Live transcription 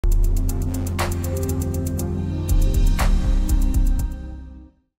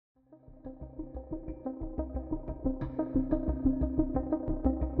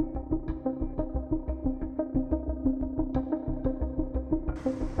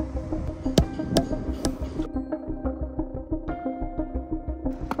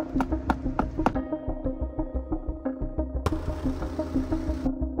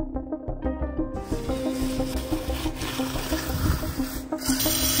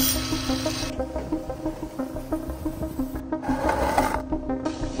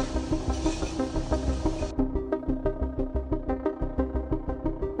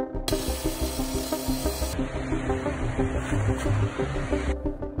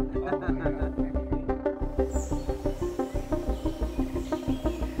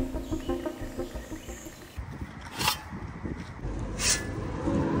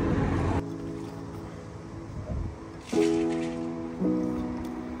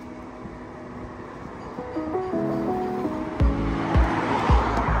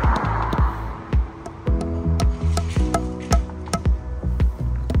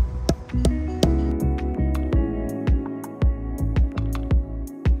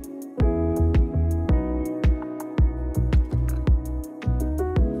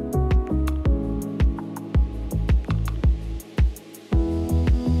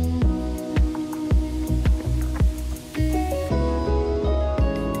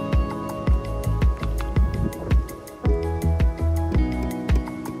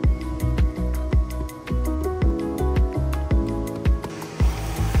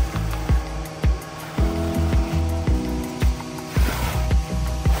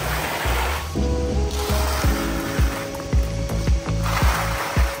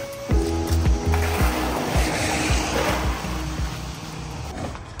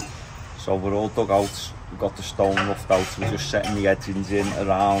So we're all dug out, we've got the stone roughed out, we're just setting the edgings in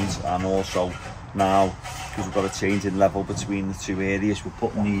around, and also now, because we've got a changing level between the two areas, we're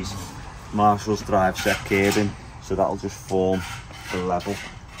putting these Marshall's Drivesett kerb in, so that'll just form the level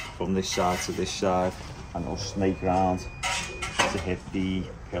from this side to this side, and it'll snake round to hit the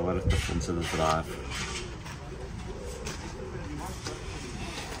pillar at the front of the drive.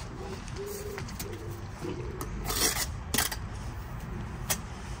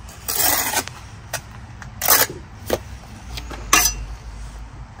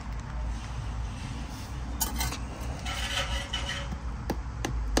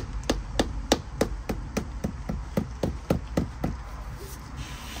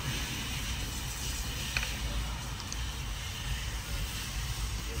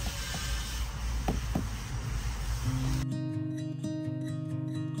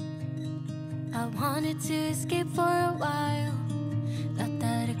 I wanted to escape for a while. Thought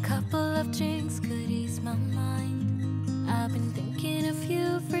that a couple of drinks could ease my mind. I've been thinking of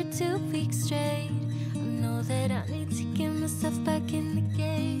you for 2 weeks straight. I know that I need to get myself back in the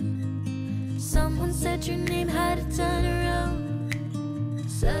game. Someone said your name had a turn around.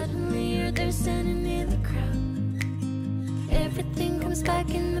 Suddenly you're there standing in the crowd. Everything comes back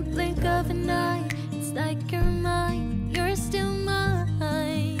in the blink of an eye. It's like you're mine, you're still mine.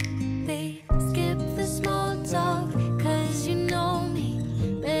 Skip the small talk, cause you know me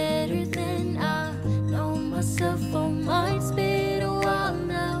better than I know myself. Oh, mine's been a while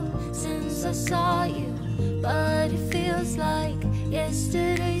now since I saw you, but it feels like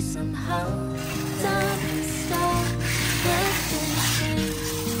yesterday somehow. Time has stopped, nothing's changed,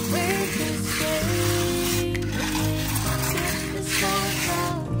 we're the same. Skip the small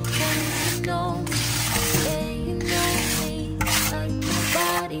talk, cause you know me, yeah, you know me like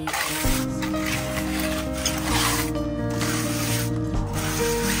nobody else.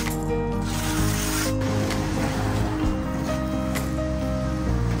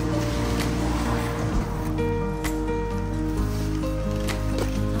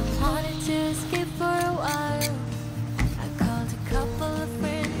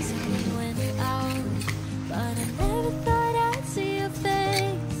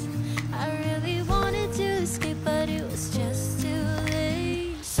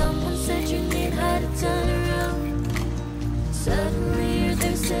 Suddenly you're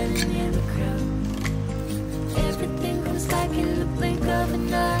there standing in the crowd. Everything comes back in the blink of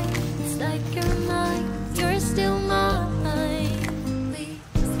an eye. It's like you're mine, you're still mine. We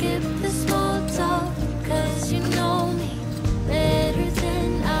skip the small talk, cause you know me better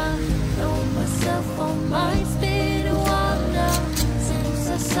than I know myself. Oh, mine's been a while now since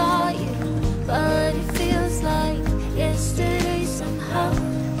I saw you, but it feels like yesterday somehow.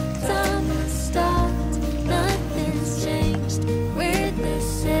 Time has stopped, nothing's changed, we're the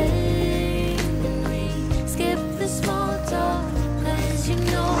same. And we skip the small talk, cause you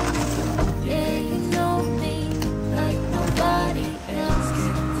know me, yeah, you know me like nobody else.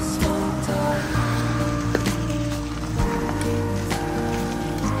 Skip the small talk.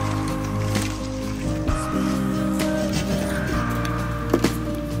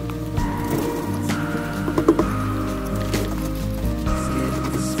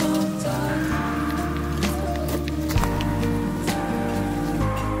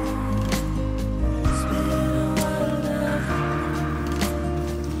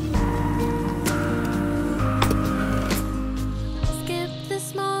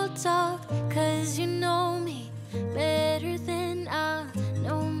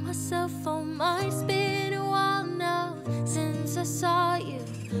 I saw you,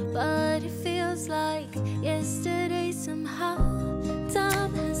 but it feels like yesterday somehow.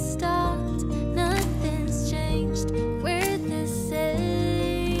 Time has stopped, nothing's changed, we're the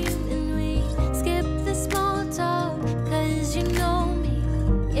same. And we skip the small talk, cause you know me,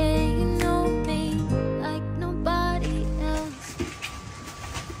 yeah, you know me like nobody else.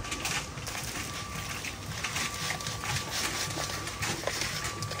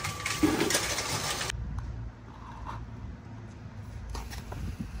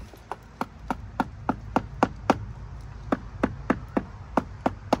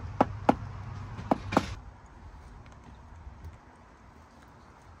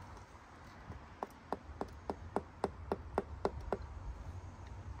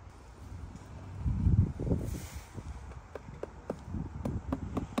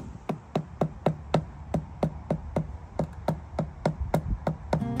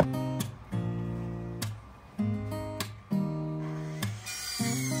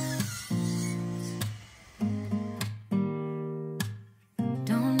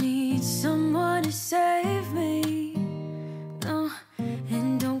 Someone to save me, no,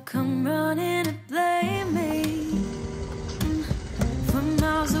 and don't come running.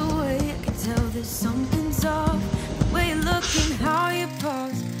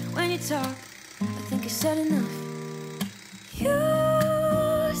 said enough. You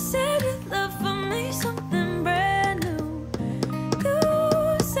said your love for me something brand new.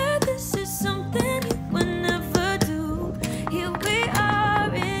 You said this is something you would never do. Here we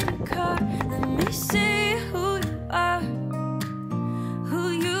are in a car. Let me see who you are,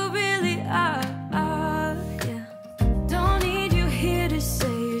 who you really are. Yeah. Don't need you here to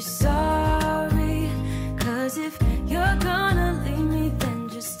say you're sorry, 'cause if you're gonna leave me, then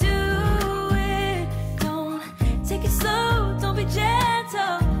just do it. Don't take it slow, don't be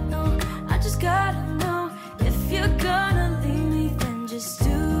gentle. No, I just gotta know, if you're gonna leave me, then just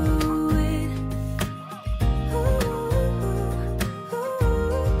do it.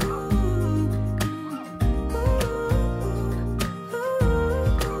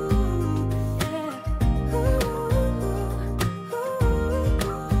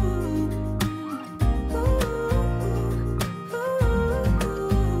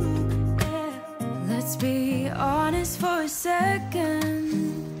 Let's be honest for a second.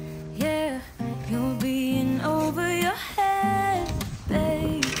 Yeah, you're being over your head,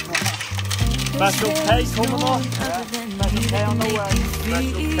 babe. Special K coming on. Special K on the way.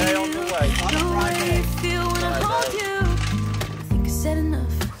 Special K on the way. The way you feel when I hold you, I think I said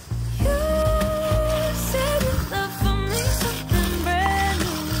enough. You said your love for me something brand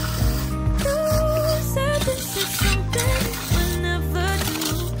new. You said this is something you would never do.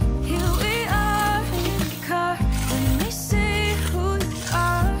 Here we are in the car. Let me see who you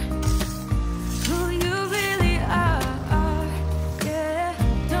are, who you really are. Yeah,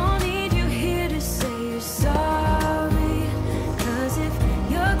 don't need you here to say you're sorry, 'cause if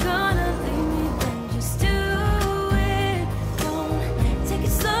you're gonna leave me, then just do it. Don't take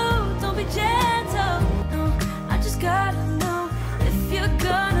it slow, don't be gentle. No, I just gotta know, if you're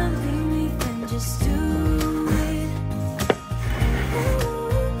gonna leave me, then just do it.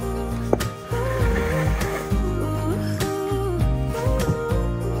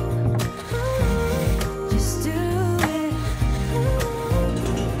 Just do it.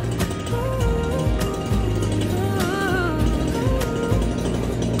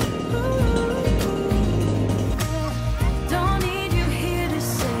 Don't need you here to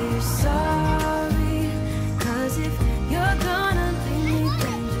say you're sorry, 'cause if you're gonna leave me,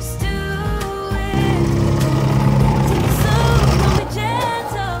 then just do it. Take it slow, don't be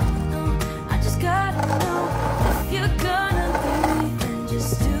gentle. No, I just gotta know, if you're gonna leave me, then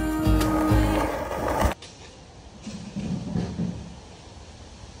just do it.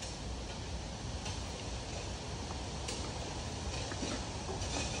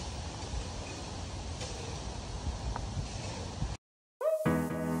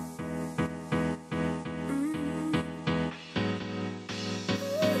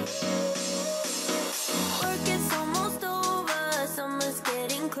 Work is almost over, summer's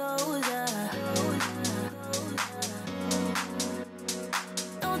getting closer.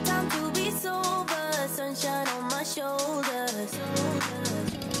 No time to be sober, sunshine on my shoulders.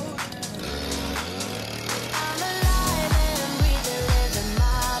 I'm alive and breathing, living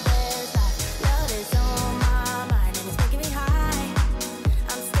my best life. Love is on my mind and it's making me high.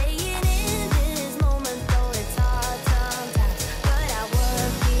 I'm staying in this moment, though it's hard sometimes, but I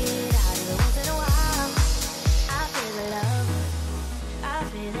work it out every once in a while. I feel the love, I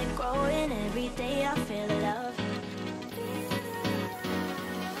feel it growing every day. I feel the love,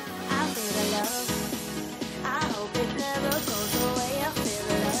 I feel the love. I hope it never goes away. I feel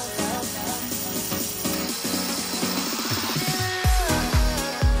the love.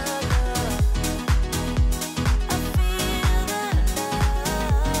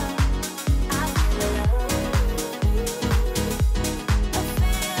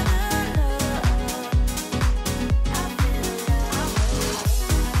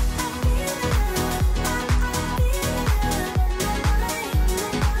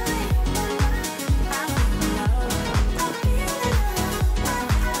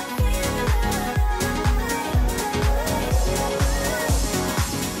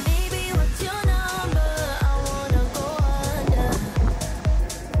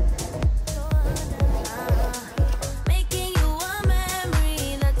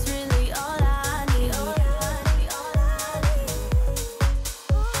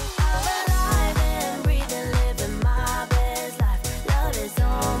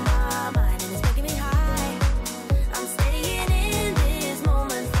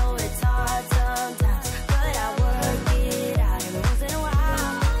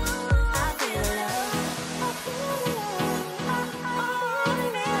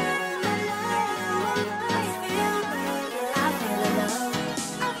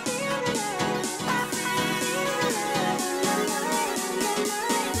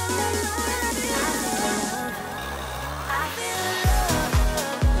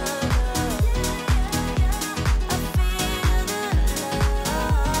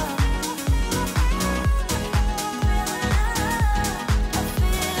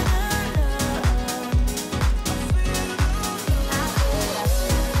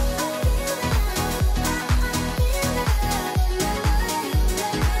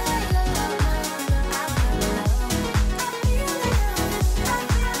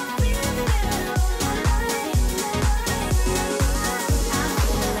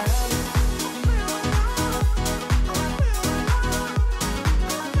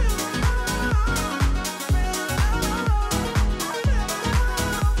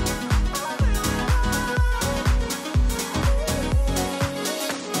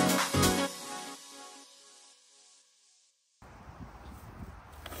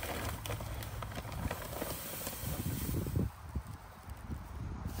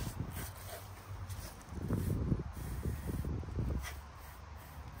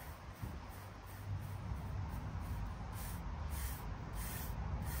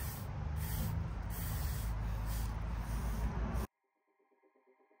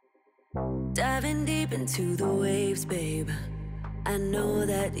 Diving deep into the waves, babe. I know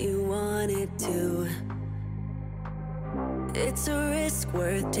that you wanted to. It's a risk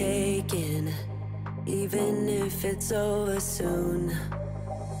worth taking, even if it's over soon.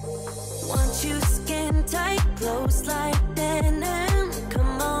 Want you skin tight, close like denim.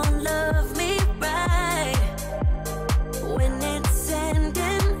 Come on, love me right. When it's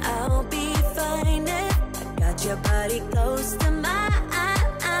ending, I'll be fine if I got your body close to mine.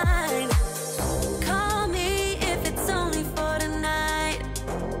 Call me if it's only for tonight.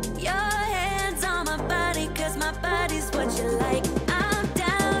 Your hands on my body, 'cause my body's what you like. I'm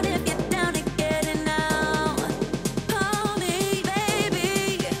down if you're down to get it now. Call me,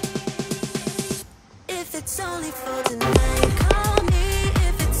 baby, if it's only for tonight. Call me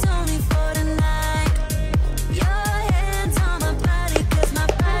if it's only for tonight. Your hands on my body, 'cause my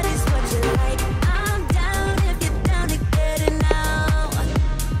body's what you like. I'm down if you're down to get it now.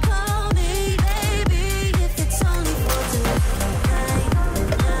 Call me, baby, if it's only for tonight.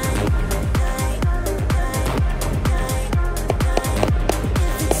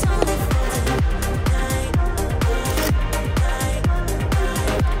 If it's only for tonight.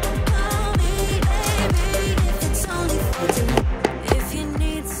 Call me, baby, if it's only for tonight. If you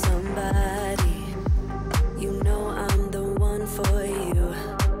need somebody, you know I'm the one for you.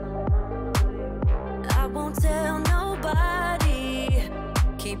 I won't tell nobody.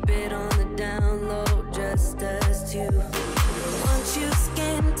 Keep it on the down low, just us two. Want you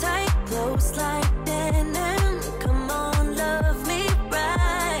skin tight, close like denim. Come on, love me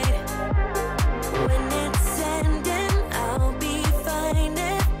right. When it's ending, I'll be fine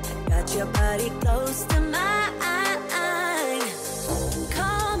if I got your body close to mine.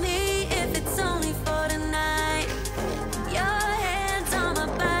 Call me if it's only for tonight. Your hands on my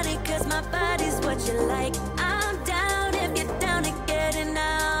body, 'cause my body's what you like. I'm down if you're down to get it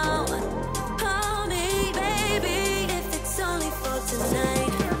now. Call me, baby, if it's only for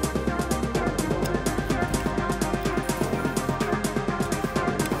tonight.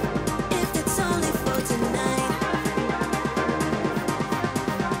 If it's only for tonight.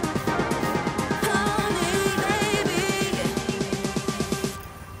 Call me, baby,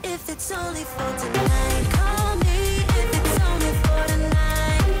 if it's only for tonight. Call me if it's only for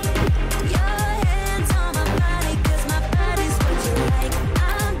tonight. Your hands on my body, 'cause my body's what you like.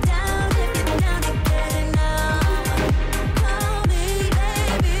 I'm down if you're down to get it now. Call me,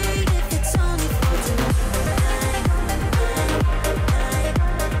 baby, if it's only for tonight.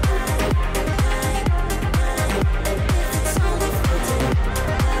 If it's only for tonight.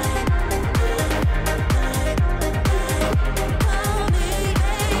 Call me,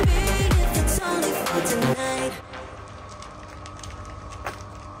 baby, if it's only for tonight.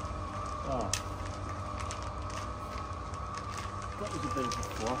 Oh. That was a bit of a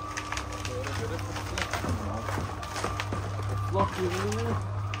flop. Flop, you know?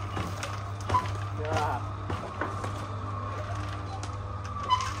 Yeah.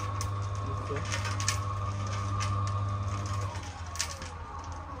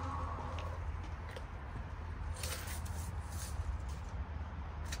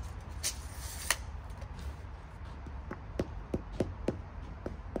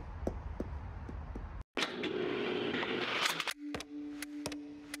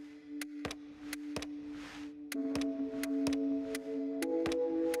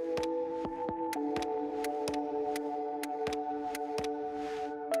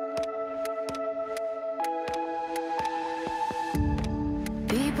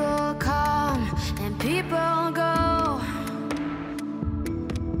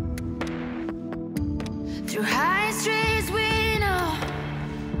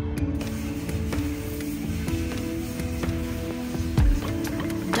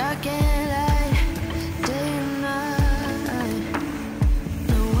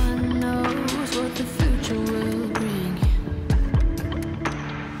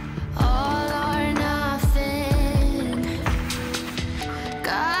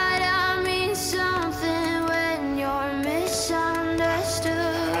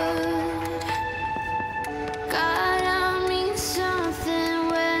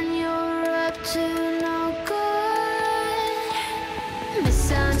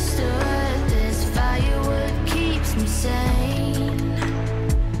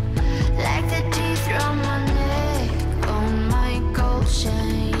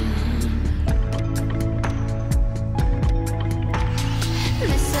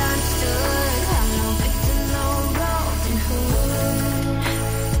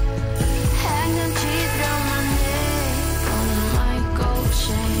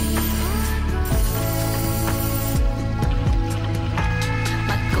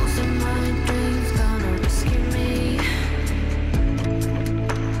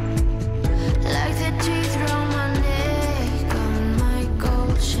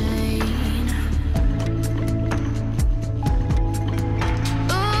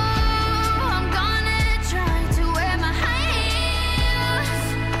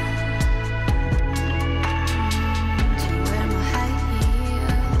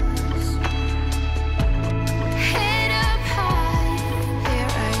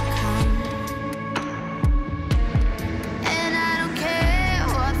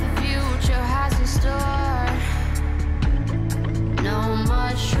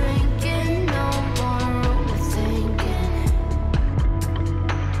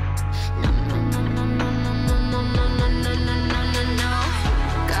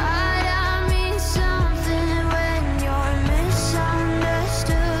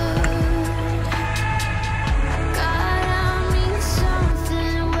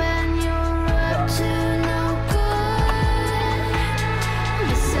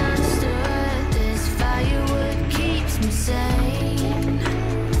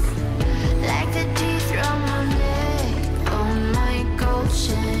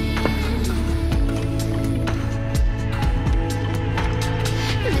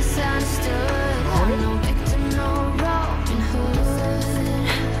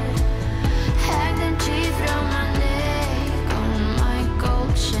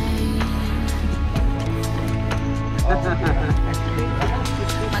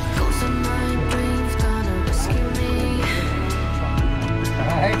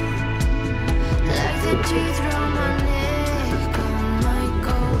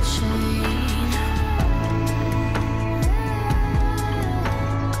 shame.